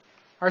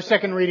Our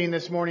second reading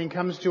this morning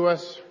comes to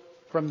us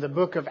from the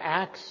book of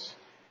Acts,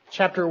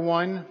 chapter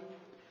 1,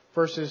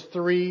 verses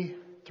 3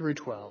 through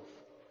 12.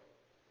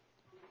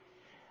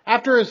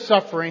 After his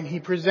suffering, he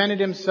presented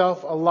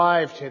himself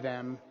alive to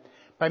them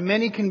by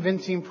many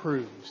convincing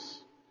proofs,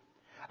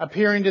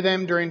 appearing to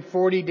them during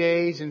 40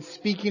 days and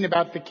speaking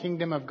about the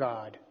kingdom of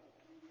God.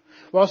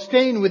 While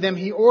staying with them,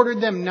 he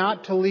ordered them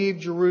not to leave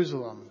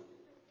Jerusalem,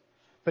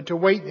 but to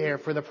wait there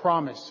for the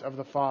promise of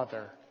the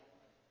Father.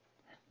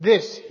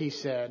 This, he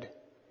said,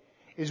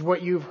 is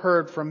what you've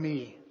heard from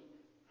me.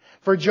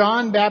 For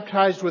John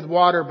baptized with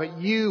water, but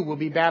you will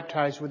be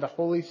baptized with the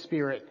Holy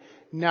Spirit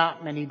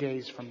not many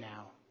days from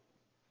now.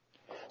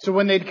 So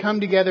when they'd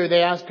come together,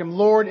 they asked him,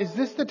 Lord, is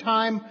this the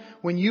time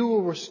when you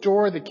will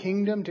restore the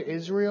kingdom to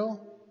Israel?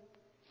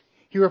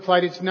 He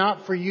replied, it's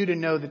not for you to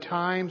know the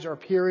times or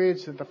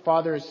periods that the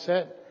Father has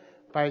set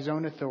by his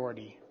own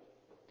authority.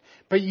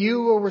 But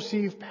you will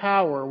receive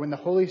power when the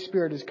Holy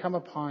Spirit has come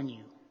upon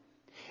you.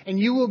 And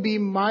you will be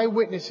my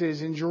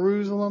witnesses in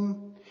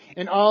Jerusalem,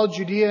 in all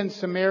Judea and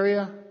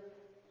Samaria,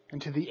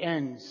 and to the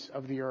ends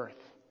of the earth.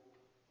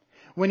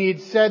 When he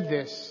had said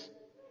this,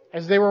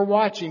 as they were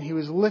watching, he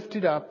was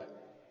lifted up,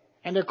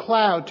 and a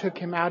cloud took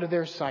him out of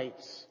their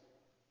sights.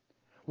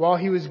 While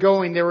he was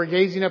going, they were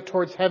gazing up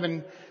towards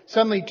heaven.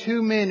 Suddenly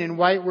 2 men in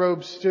white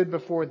robes stood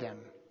before them.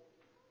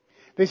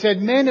 They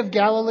said, Men of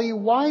Galilee,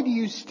 why do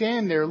you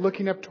stand there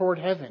looking up toward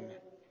heaven?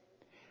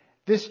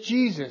 This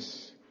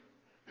Jesus,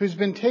 who's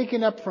been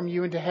taken up from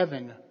you into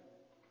heaven,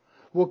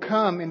 will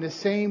come in the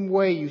same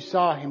way you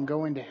saw him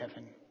go into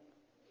heaven.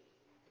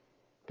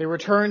 They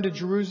returned to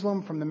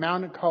Jerusalem from the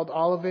mountain called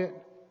Olivet,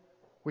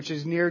 which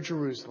is near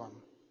Jerusalem,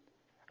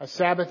 a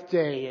Sabbath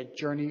day a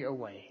journey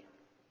away.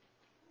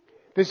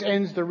 This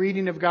ends the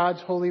reading of God's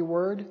holy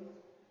word.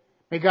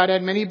 May God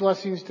add many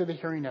blessings to the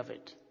hearing of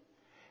it.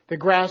 The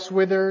grass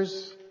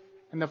withers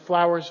and the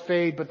flowers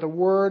fade, but the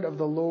word of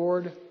the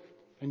Lord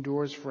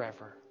endures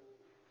forever.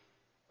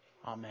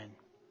 Amen.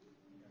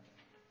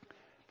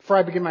 Before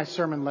I begin my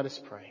sermon, let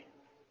us pray.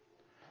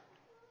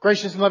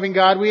 Gracious and loving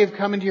God, we have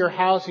come into your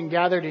house and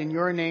gathered in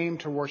your name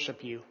to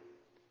worship you.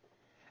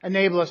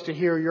 Enable us to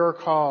hear your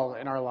call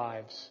in our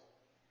lives.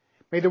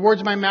 May the words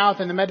of my mouth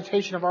and the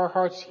meditation of our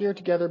hearts here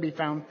together be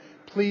found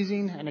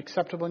pleasing and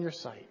acceptable in your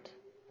sight.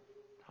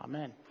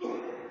 Amen.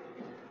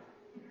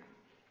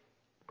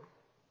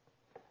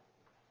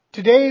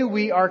 Today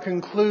we are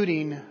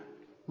concluding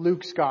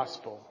Luke's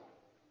Gospel.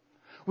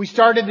 We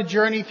started the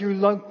journey through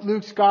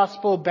Luke's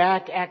Gospel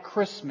back at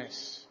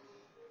Christmas.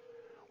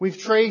 We've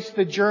traced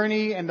the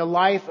journey and the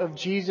life of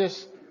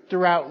Jesus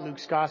throughout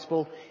Luke's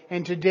Gospel,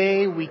 and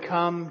today we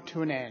come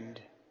to an end.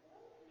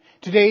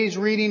 Today's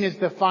reading is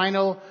the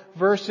final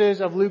verses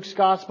of Luke's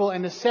Gospel,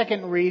 and the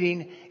second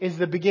reading is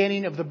the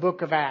beginning of the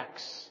book of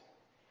Acts.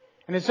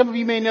 And as some of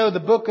you may know, the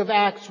book of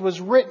Acts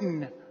was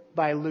written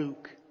by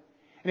Luke,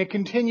 and it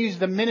continues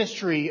the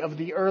ministry of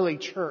the early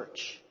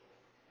church.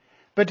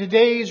 But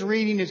today's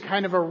reading is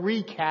kind of a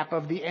recap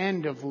of the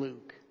end of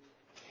Luke.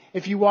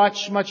 If you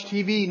watch much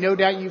TV, no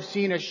doubt you've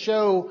seen a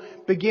show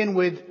begin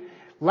with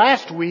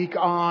last week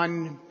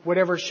on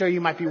whatever show you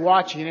might be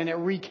watching, and it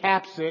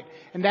recaps it.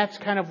 And that's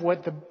kind of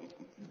what the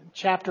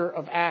chapter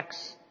of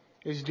Acts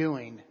is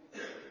doing.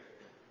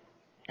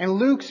 And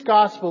Luke's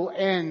gospel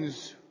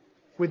ends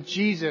with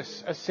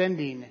Jesus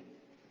ascending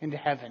into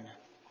heaven.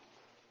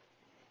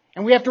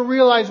 And we have to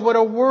realize what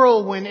a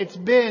whirlwind it's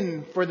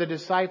been for the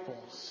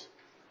disciples.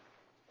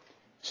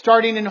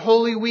 Starting in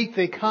Holy Week,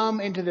 they come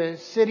into the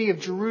city of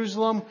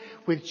Jerusalem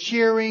with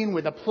cheering,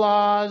 with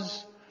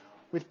applause,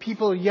 with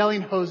people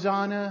yelling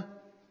Hosanna.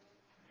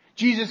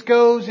 Jesus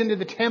goes into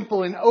the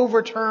temple and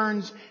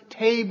overturns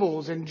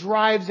tables and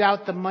drives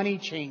out the money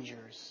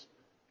changers.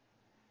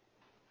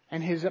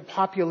 And his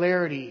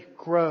popularity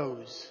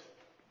grows.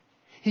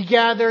 He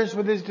gathers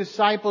with his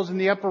disciples in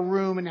the upper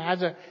room and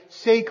has a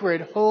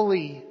sacred,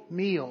 holy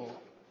meal.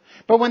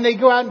 But when they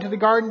go out into the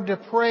garden to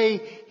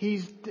pray,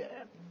 he's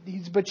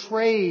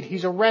betrayed.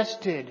 He's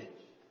arrested.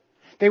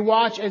 They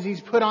watch as he's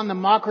put on the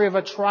mockery of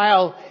a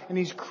trial and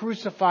he's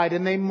crucified,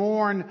 and they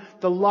mourn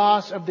the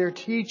loss of their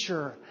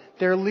teacher,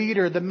 their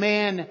leader, the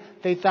man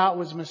they thought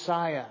was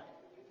Messiah.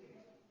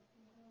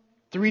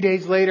 3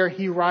 days later,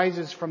 he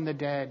rises from the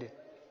dead.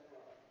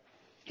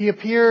 He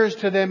appears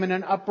to them in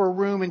an upper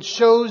room and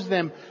shows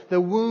them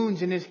the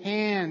wounds in his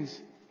hands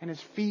and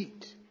his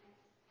feet.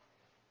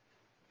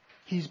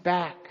 He's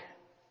back.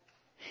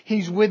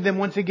 He's with them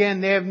once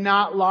again. They have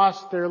not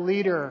lost their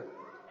leader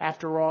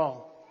after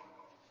all.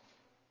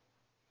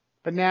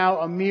 But now,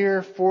 a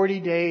mere 40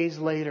 days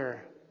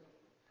later,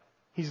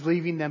 he's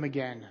leaving them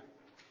again.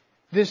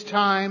 This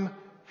time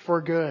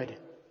for good.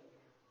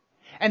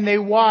 And they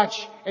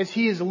watch as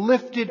he is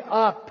lifted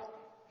up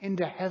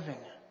into heaven.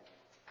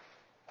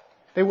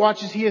 They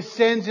watch as he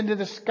ascends into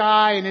the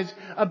sky and is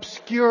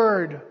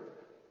obscured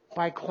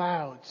by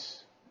clouds.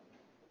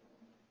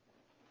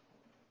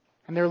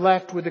 And they're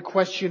left with the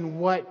question,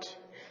 what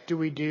do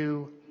we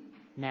do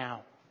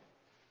now?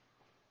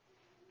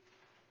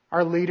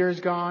 Our leader's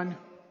gone.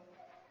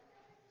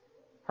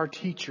 Our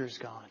teacher's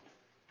gone.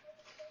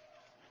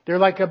 They're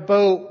like a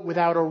boat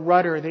without a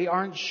rudder. They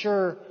aren't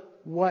sure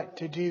what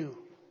to do.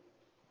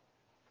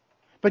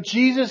 But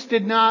Jesus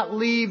did not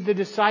leave the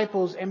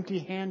disciples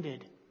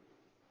empty-handed.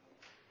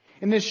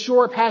 In this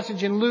short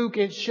passage in Luke,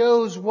 it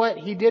shows what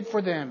He did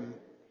for them.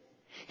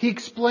 He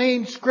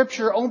explained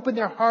Scripture, opened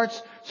their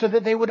hearts so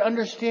that they would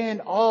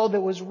understand all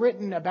that was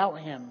written about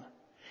Him.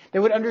 They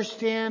would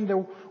understand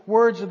the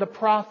words of the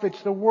prophets,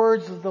 the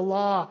words of the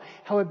law,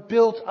 how it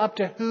built up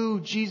to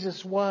who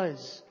Jesus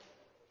was,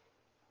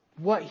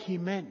 what He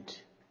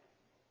meant.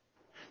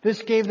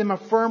 This gave them a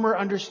firmer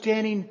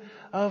understanding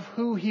of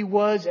who He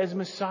was as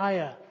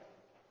Messiah,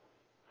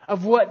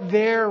 of what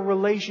their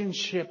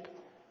relationship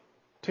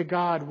to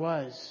God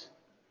was.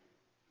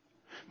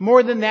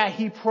 More than that,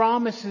 He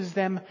promises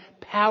them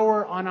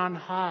power on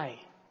high.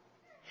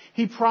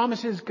 He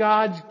promises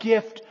God's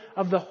gift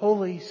of the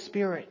Holy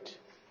Spirit.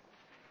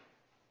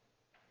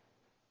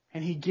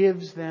 And He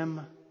gives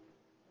them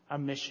a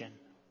mission.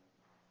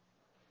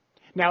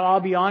 Now, I'll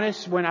be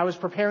honest, when I was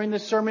preparing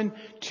this sermon,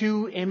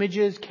 two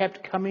images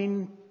kept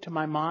coming to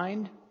my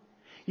mind.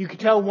 You could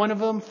tell one of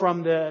them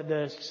from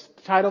the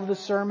title of the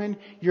sermon,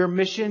 Your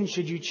Mission,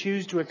 Should You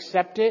Choose to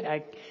Accept It.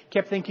 I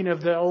kept thinking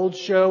of the old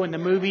show and the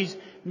movies,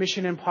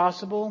 Mission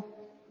Impossible.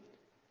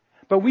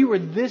 But we were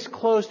this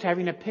close to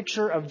having a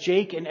picture of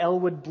Jake and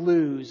Elwood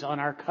Blues on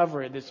our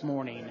cover this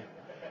morning,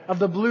 of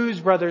the Blues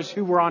Brothers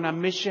who were on a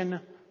mission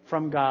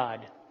from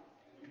God.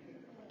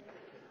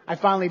 I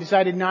finally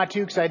decided not to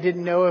because I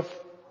didn't know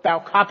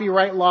about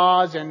copyright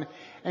laws and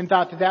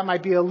thought that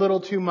might be a little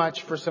too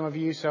much for some of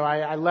you, so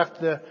I left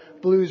the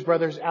Blues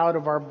Brothers out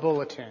of our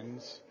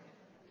bulletins.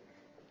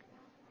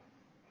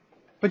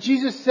 But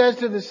Jesus says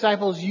to the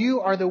disciples,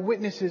 you are the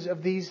witnesses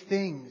of these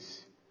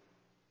things.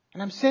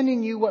 And I'm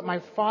sending you what my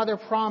Father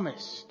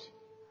promised.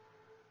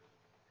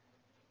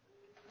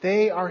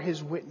 They are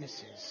His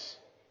witnesses.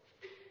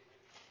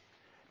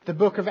 The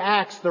book of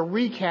Acts, the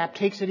recap,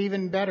 takes it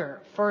even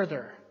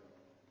further.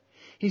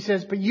 He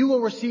says, but you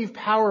will receive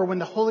power when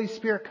the Holy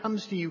Spirit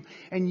comes to you,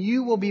 and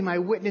you will be my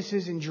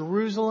witnesses in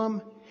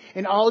Jerusalem,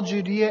 in all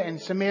Judea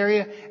and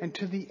Samaria, and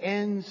to the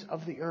ends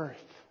of the earth.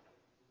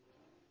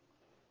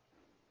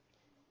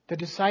 The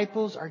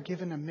disciples are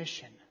given a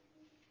mission.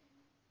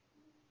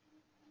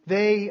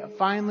 They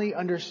finally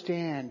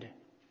understand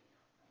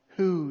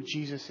who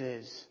Jesus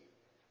is.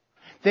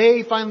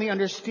 They finally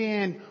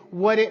understand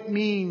what it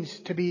means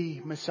to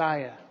be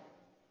Messiah.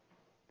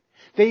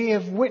 They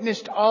have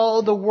witnessed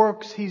all the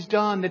works He's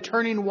done, the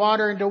turning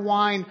water into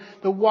wine,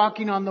 the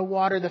walking on the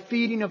water, the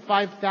feeding of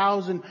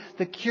 5,000,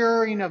 the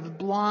curing of the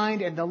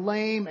blind and the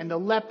lame and the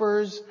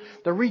lepers,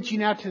 the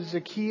reaching out to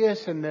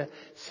Zacchaeus and the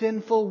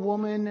sinful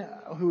woman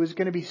who was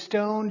going to be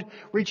stoned,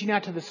 reaching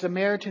out to the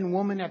Samaritan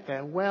woman at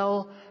the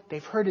well.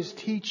 They've heard His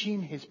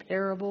teaching, His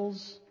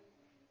parables.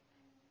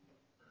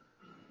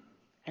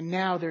 And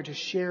now they're to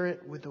share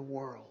it with the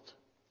world.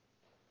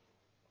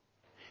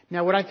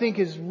 Now, what I think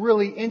is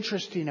really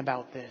interesting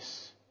about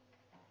this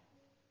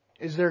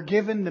is they're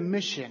given the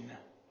mission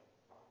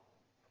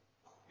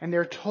and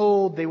they're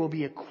told they will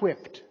be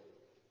equipped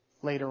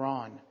later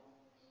on.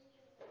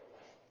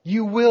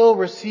 You will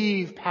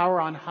receive power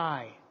on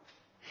high.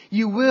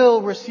 You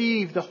will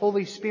receive the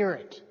Holy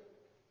Spirit.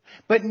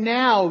 But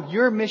now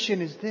your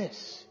mission is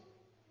this.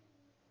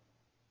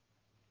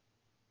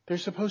 They're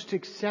supposed to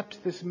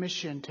accept this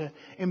mission, to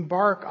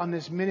embark on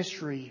this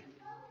ministry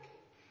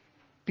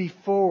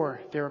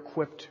before they're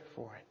equipped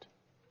for it.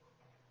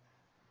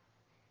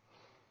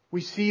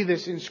 We see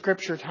this in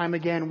Scripture time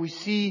again. We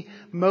see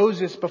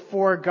Moses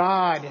before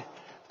God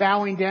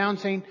bowing down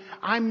saying,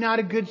 I'm not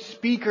a good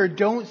speaker.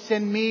 Don't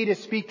send me to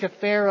speak to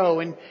Pharaoh.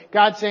 And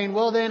God saying,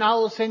 well then I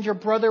will send your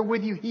brother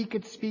with you. He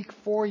could speak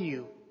for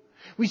you.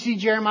 We see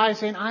Jeremiah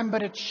saying, I'm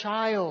but a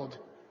child.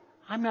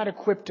 I'm not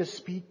equipped to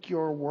speak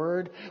your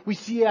word. We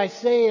see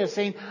Isaiah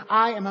saying,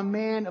 I am a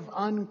man of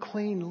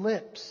unclean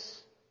lips.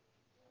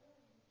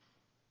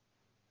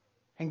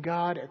 And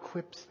God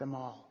equips them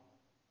all.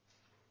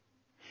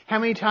 How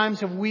many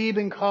times have we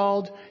been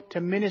called to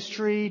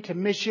ministry, to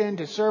mission,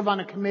 to serve on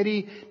a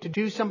committee, to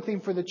do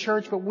something for the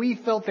church, but we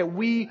felt that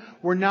we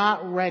were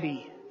not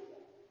ready,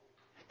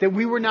 that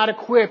we were not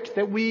equipped,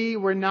 that we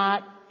were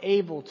not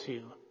able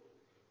to.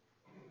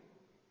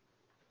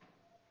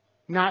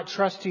 Not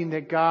trusting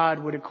that God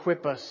would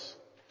equip us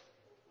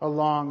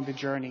along the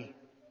journey.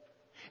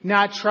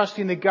 Not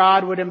trusting that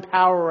God would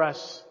empower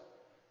us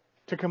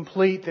to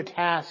complete the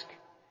task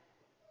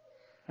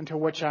unto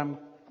which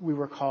we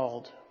were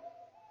called.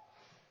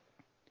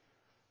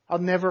 I'll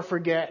never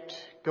forget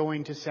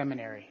going to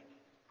seminary.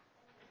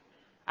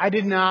 I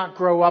did not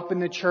grow up in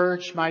the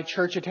church. My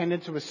church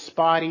attendance was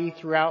spotty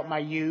throughout my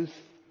youth.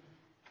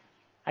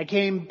 I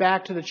came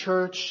back to the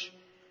church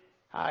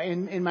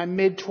in my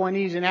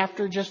mid-20s, and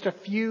after just a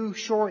few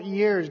short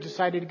years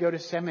decided to go to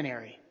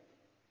seminary.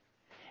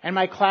 And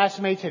my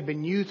classmates had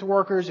been youth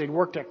workers, they'd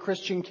worked at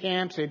Christian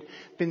camps, they'd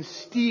been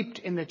steeped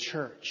in the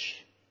church.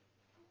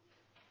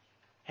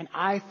 And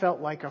I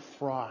felt like a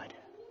fraud.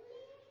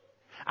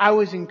 I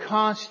was in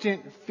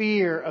constant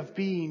fear of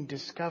being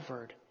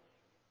discovered.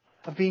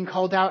 of being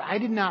called out, I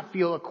did not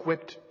feel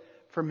equipped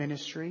for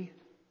ministry.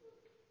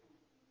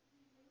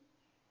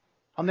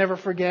 I'll never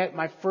forget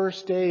my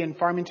first day in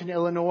Farmington,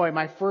 Illinois,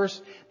 my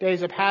first day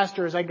as a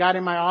pastor, as I got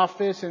in my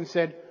office and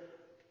said,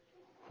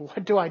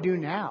 what do I do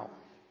now?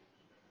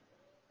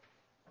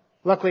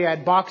 Luckily, I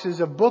had boxes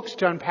of books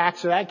to unpack,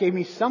 so that gave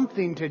me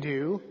something to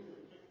do.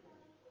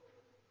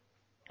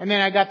 And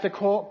then I got the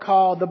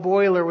call, the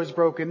boiler was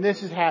broken,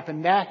 this had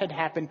happened, that had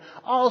happened,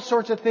 all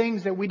sorts of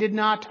things that we did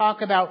not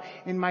talk about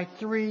in my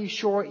 3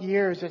 short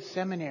years at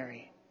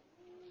seminary.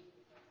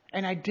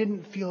 And I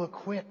didn't feel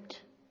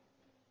equipped.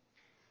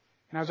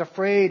 And I was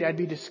afraid I'd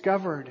be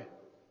discovered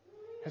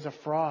as a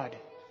fraud.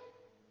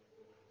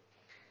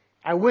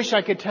 I wish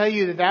I could tell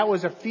you that that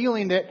was a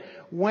feeling that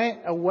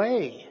went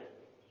away.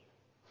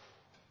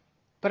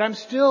 But I'm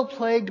still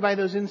plagued by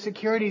those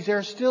insecurities. There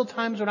are still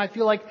times when I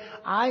feel like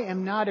I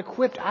am not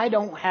equipped. I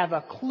don't have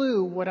a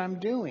clue what I'm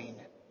doing.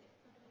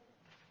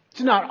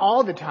 It's not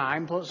all the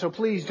time, so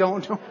please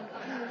don't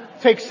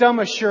take some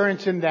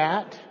assurance in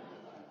that.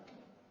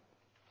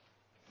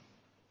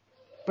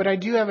 But I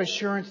do have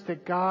assurance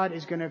that God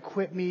is going to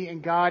equip me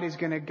and God is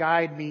going to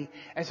guide me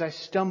as I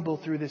stumble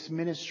through this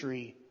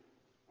ministry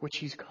which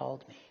He's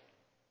called me.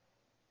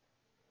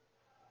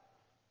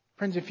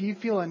 Friends, if you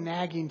feel a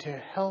nagging to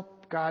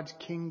help God's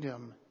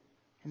kingdom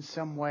in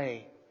some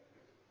way,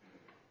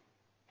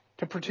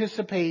 to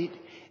participate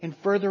in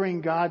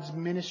furthering God's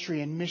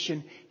ministry and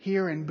mission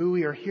here in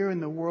Bowie or here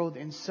in the world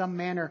in some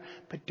manner,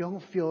 but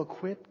don't feel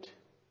equipped,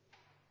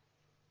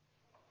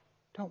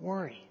 don't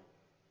worry.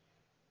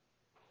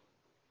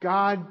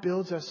 God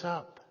builds us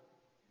up.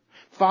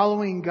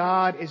 Following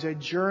God is a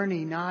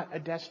journey, not a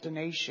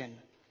destination.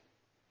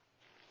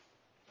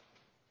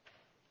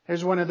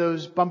 There's one of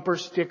those bumper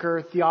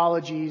sticker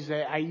theologies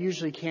that I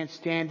usually can't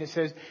stand that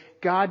says,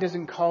 God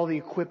doesn't call the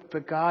equipped,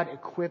 but God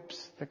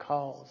equips the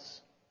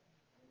calls.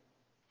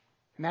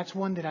 And that's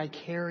one that I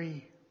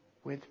carry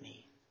with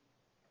me.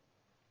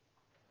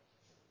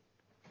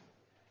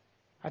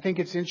 I think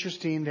it's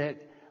interesting that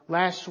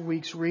last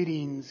week's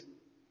readings,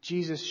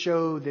 Jesus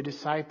showed the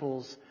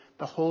disciples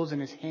the holes in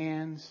His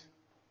hands,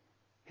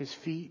 His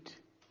feet,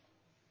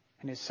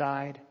 and His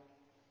side.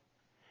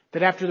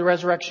 That after the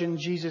resurrection,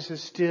 Jesus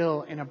is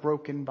still in a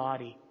broken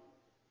body.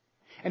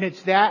 And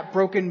it's that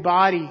broken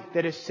body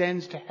that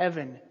ascends to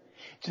heaven.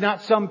 It's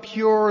not some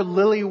pure,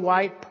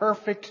 lily-white,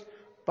 perfect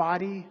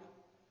body.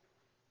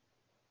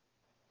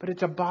 But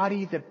it's a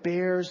body that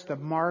bears the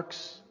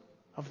marks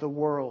of the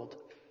world.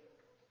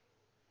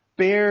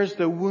 Bears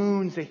the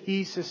wounds that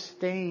He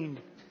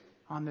sustained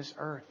on this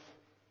earth.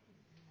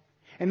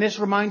 And this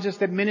reminds us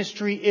that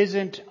ministry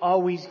isn't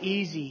always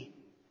easy.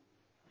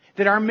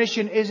 That our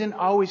mission isn't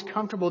always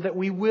comfortable. That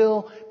we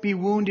will be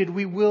wounded.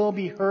 We will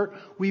be hurt.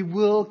 We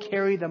will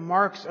carry the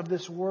marks of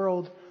this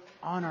world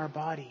on our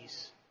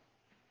bodies.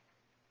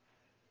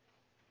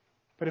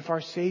 But if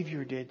our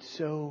Savior did,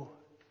 so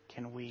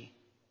can we.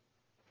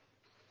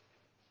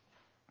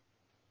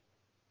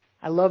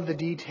 I love the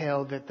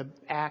detail that the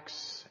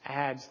Acts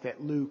adds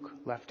that Luke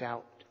left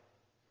out.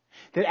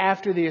 That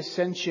after the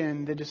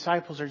ascension, the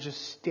disciples are just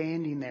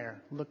standing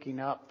there looking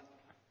up.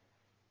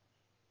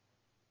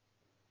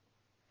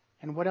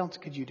 And what else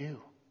could you do?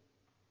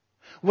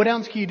 What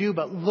else can you do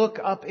but look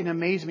up in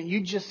amazement?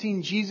 You'd just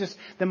seen Jesus,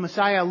 the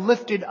Messiah,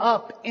 lifted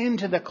up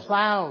into the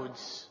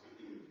clouds.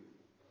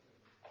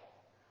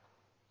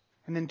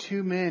 And then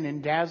 2 men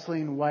in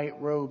dazzling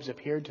white robes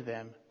appeared to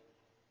them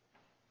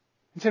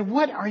and said,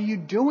 "What are you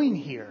doing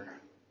here?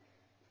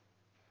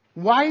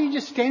 Why are you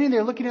just standing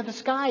there looking at the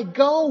sky?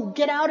 Go,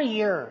 get out of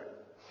here.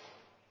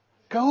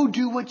 Go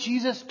do what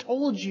Jesus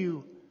told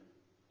you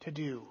to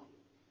do."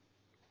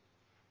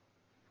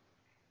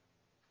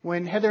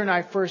 When Heather and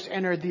I first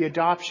entered the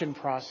adoption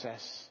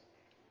process,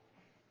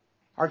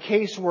 our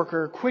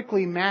caseworker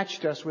quickly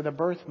matched us with a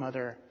birth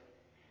mother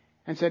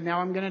and said, "Now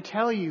I'm going to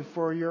tell you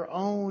for your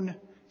own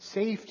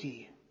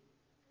safety,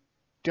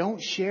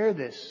 don't share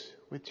this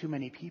with too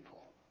many people."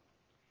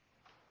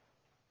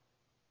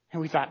 And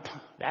we thought,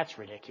 that's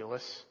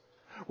ridiculous.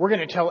 We're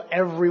going to tell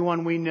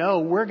everyone we know.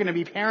 We're going to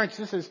be parents.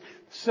 This is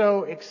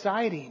so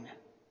exciting.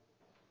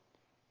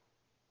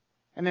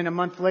 And then a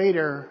month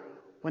later,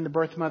 when the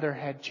birth mother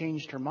had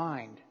changed her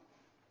mind,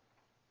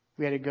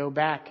 we had to go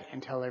back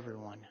and tell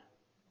everyone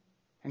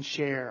and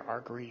share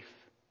our grief.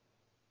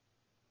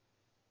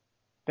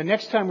 The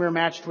next time we were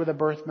matched with a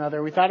birth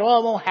mother, we thought, it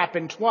won't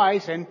happen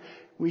twice. And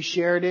we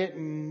shared it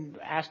and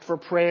asked for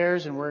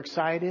prayers and were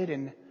excited.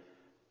 And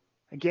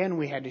again,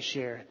 we had to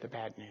share the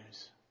bad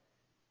news.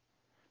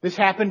 This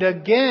happened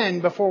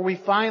again before we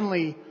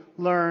finally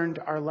learned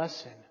our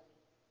lesson.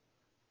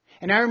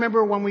 And I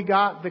remember when we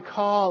got the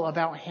call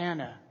about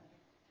Hannah,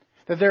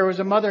 that there was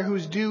a mother who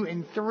was due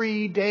in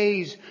 3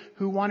 days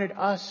who wanted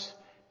us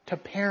to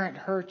parent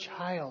her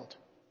child.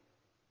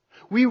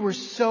 We were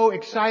so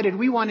excited.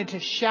 We wanted to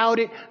shout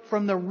it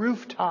from the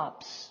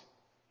rooftops.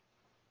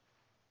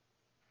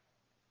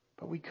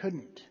 But we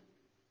couldn't.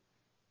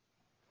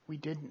 We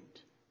didn't.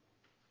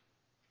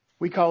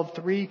 We called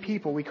 3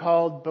 people. We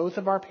called both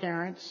of our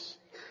parents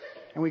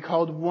And we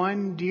called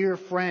one dear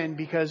friend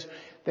because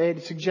they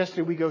had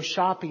suggested we go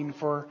shopping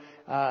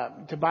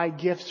to buy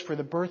gifts for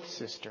the birth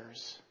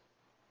sisters.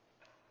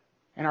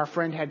 And our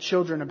friend had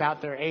children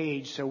about their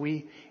age, so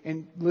we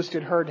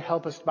enlisted her to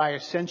help us buy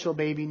essential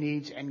baby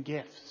needs and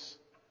gifts.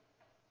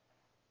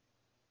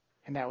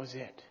 And that was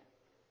it.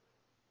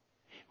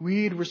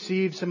 We had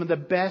received some of the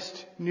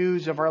best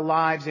news of our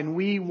lives, and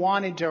we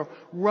wanted to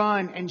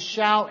run and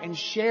shout and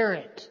share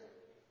it.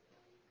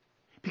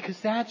 Because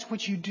that's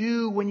what you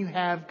do when you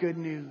have good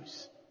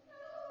news.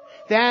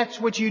 That's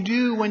what you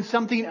do when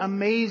something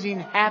amazing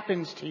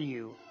happens to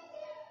you.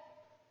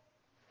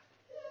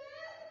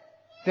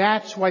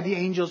 That's why the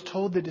angels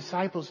told the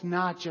disciples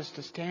not just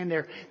to stand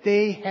there.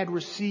 They had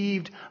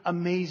received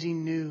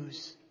amazing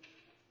news.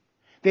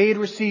 They had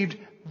received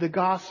the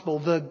gospel,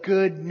 the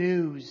good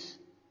news.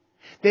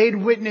 They had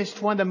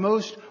witnessed one of the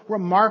most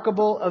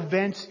remarkable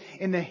events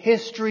in the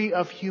history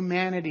of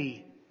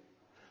humanity.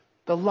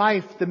 The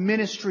life, the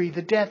ministry,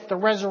 the death, the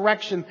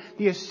resurrection,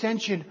 the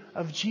ascension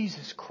of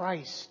Jesus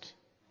Christ.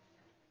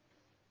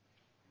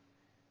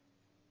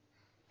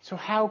 So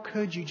how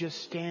could you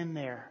just stand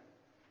there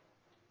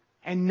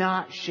and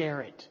not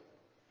share it?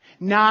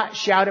 Not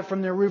shout it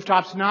from the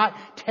rooftops, not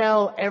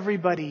tell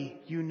everybody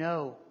you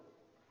know.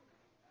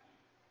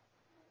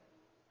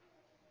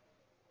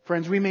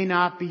 Friends, we may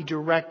not be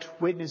direct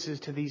witnesses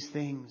to these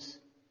things,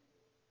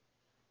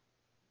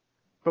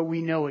 but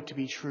we know it to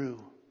be true.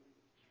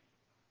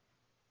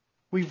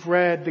 We've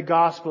read the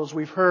Gospels.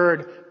 We've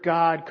heard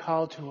God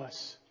call to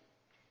us.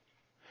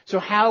 So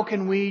how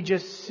can we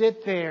just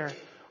sit there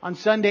on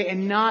Sunday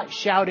and not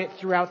shout it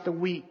throughout the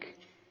week?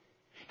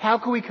 How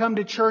can we come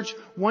to church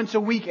once a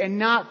week and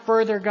not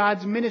further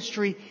God's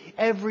ministry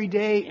every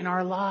day in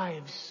our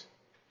lives?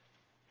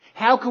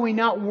 How can we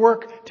not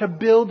work to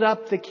build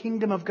up the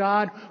kingdom of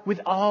God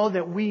with all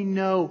that we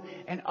know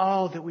and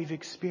all that we've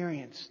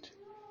experienced?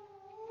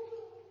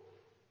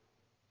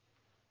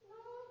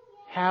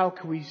 How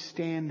can we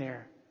stand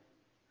there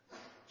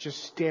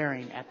just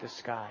staring at the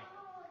sky?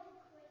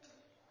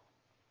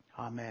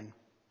 Amen.